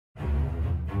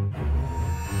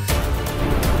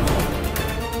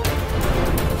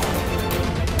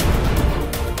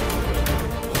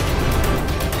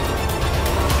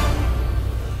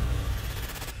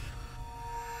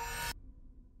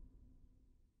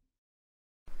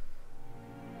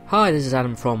Hi, this is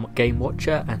Adam from Game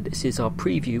Watcher, and this is our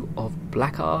preview of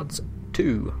BlackGuards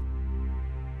 2.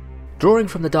 Drawing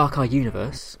from the Dark Eye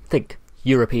universe, think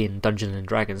European Dungeons and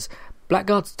Dragons,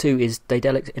 BlackGuards 2 is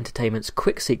Daedalic Entertainment's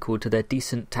quick sequel to their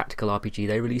decent tactical RPG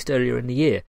they released earlier in the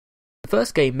year. The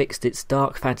first game mixed its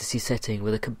dark fantasy setting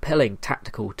with a compelling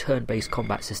tactical turn-based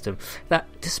combat system that,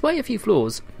 despite a few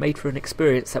flaws, made for an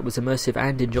experience that was immersive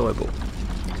and enjoyable.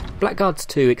 BlackGuards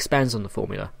 2 expands on the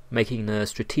formula, making the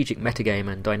strategic metagame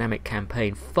and dynamic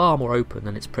campaign far more open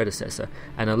than its predecessor,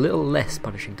 and a little less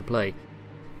punishing to play.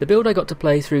 The build I got to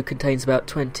play through contains about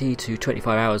 20 to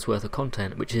 25 hours worth of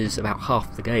content, which is about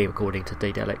half the game according to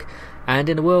Daedalic, and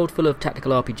in a world full of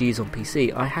tactical RPGs on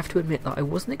PC, I have to admit that I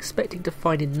wasn't expecting to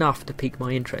find enough to pique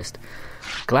my interest.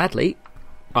 Gladly,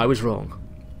 I was wrong.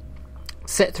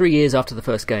 Set 3 years after the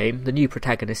first game, the new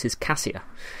protagonist is Cassia,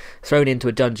 thrown into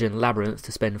a dungeon labyrinth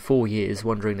to spend 4 years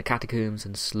wandering the catacombs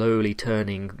and slowly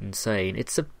turning insane.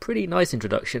 It's a pretty nice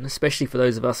introduction, especially for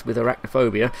those of us with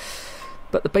arachnophobia,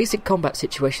 but the basic combat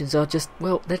situations are just,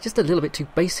 well, they're just a little bit too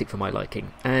basic for my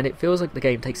liking, and it feels like the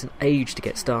game takes an age to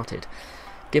get started.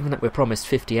 Given that we're promised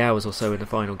 50 hours or so in the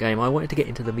final game, I wanted to get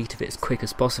into the meat of it as quick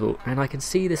as possible, and I can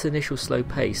see this initial slow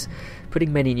pace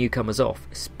putting many newcomers off,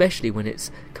 especially when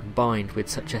it's combined with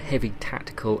such a heavy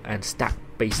tactical and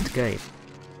stat-based game.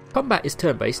 Combat is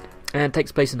turn-based and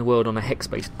takes place in the world on a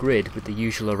hex-based grid with the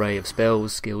usual array of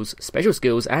spells, skills, special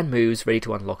skills and moves ready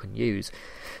to unlock and use.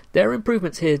 There are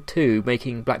improvements here too,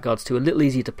 making BlackGuards 2 a little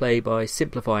easier to play by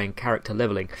simplifying character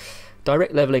levelling.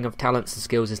 Direct levelling of talents and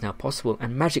skills is now possible,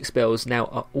 and magic spells now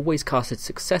are always casted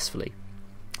successfully.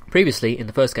 Previously, in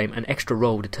the first game, an extra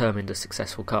roll determined a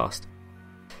successful cast.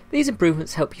 These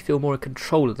improvements help you feel more in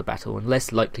control of the battle and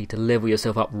less likely to level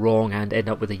yourself up wrong and end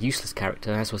up with a useless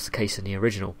character, as was the case in the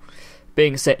original.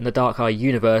 Being set in the Dark Eye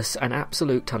universe, an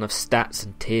absolute ton of stats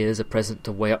and tiers are present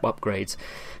to weigh up upgrades,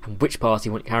 and which path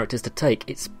you want characters to take.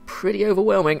 It's pretty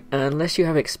overwhelming unless you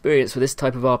have experience with this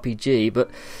type of RPG,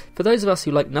 but for those of us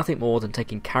who like nothing more than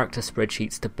taking character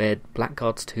spreadsheets to bed,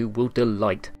 BlackGuards 2 will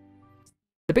delight.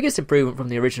 The biggest improvement from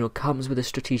the original comes with a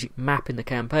strategic map in the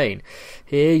campaign.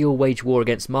 Here you'll wage war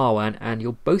against Marwan, and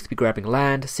you'll both be grabbing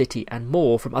land, city and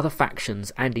more from other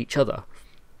factions and each other.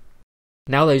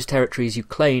 Now those territories you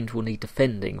claimed will need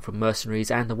defending from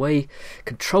mercenaries, and the way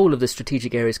control of the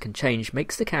strategic areas can change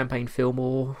makes the campaign feel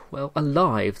more, well,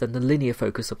 alive than the linear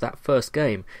focus of that first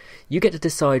game. You get to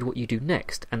decide what you do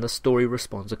next, and the story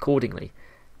responds accordingly.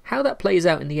 How that plays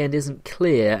out in the end isn't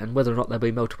clear, and whether or not there'll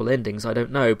be multiple endings I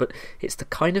don't know, but it's the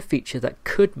kind of feature that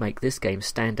could make this game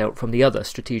stand out from the other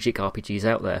strategic RPGs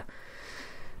out there.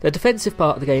 The defensive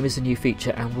part of the game is a new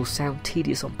feature and will sound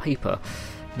tedious on paper.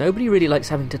 Nobody really likes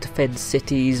having to defend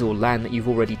cities or land that you've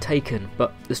already taken,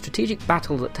 but the strategic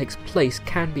battle that takes place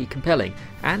can be compelling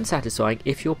and satisfying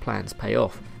if your plans pay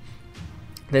off.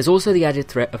 There's also the added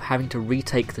threat of having to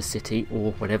retake the city,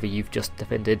 or whatever you've just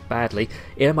defended badly,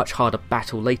 in a much harder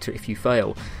battle later if you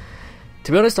fail.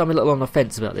 To be honest, I'm a little on the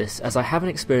fence about this, as I haven't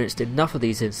experienced enough of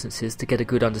these instances to get a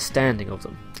good understanding of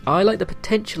them. I like the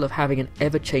potential of having an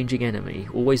ever-changing enemy,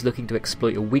 always looking to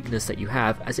exploit a weakness that you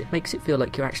have, as it makes it feel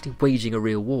like you're actually waging a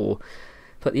real war.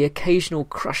 But the occasional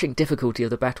crushing difficulty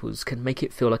of the battles can make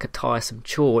it feel like a tiresome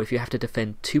chore if you have to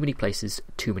defend too many places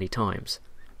too many times.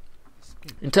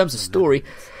 In terms of story,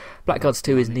 BlackGuards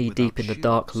 2 is knee-deep in the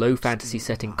dark, low-fantasy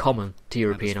setting common to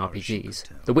European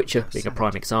RPGs, The Witcher being a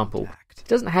prime example. It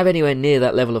doesn't have anywhere near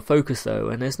that level of focus though,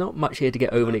 and there's not much here to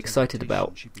get overly excited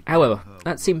about. However,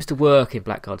 that seems to work in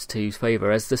BlackGuards 2's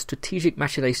favour, as the strategic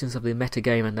machinations of the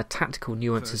metagame and the tactical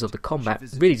nuances of the combat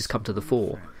really just come to the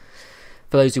fore.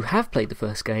 For those who have played the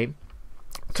first game,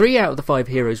 3 out of the 5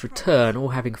 heroes return, all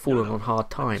having fallen on hard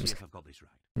times.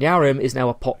 Nyarim is now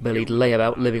a pot-bellied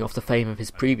layabout living off the fame of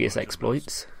his previous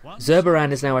exploits.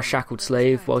 Zerberan is now a shackled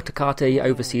slave, while Takate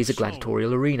oversees a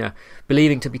gladiatorial arena,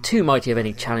 believing to be too mighty of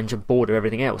any challenge and bored of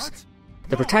everything else.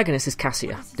 The protagonist is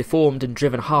Cassia, deformed and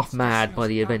driven half-mad by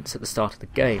the events at the start of the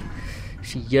game.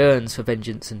 She yearns for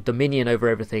vengeance and dominion over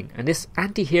everything, and this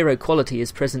anti-hero quality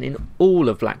is present in all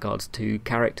of BlackGuard's 2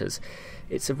 characters.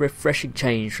 It's a refreshing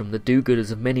change from the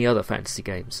do-gooders of many other fantasy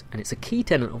games, and it's a key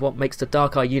tenet of what makes the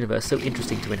Dark Eye universe so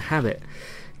interesting to inhabit.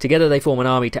 Together they form an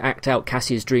army to act out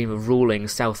Cassia's dream of ruling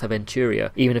South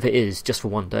Aventuria, even if it is just for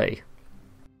one day.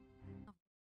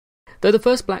 Though the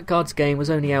first BlackGuards game was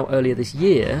only out earlier this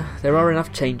year, there are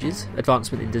enough changes,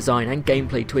 advancement in design and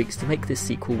gameplay tweaks to make this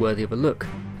sequel worthy of a look.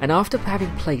 And after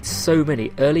having played so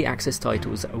many early access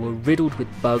titles that were riddled with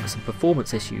bugs and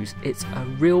performance issues, it's a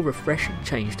real refreshing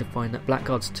change to find that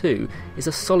BlackGuards 2 is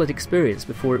a solid experience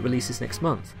before it releases next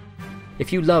month.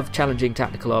 If you love challenging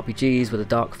tactical RPGs with a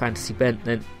dark fantasy bent,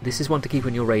 then this is one to keep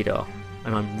on your radar.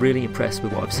 and I'm really impressed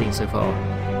with what I've seen so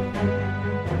far.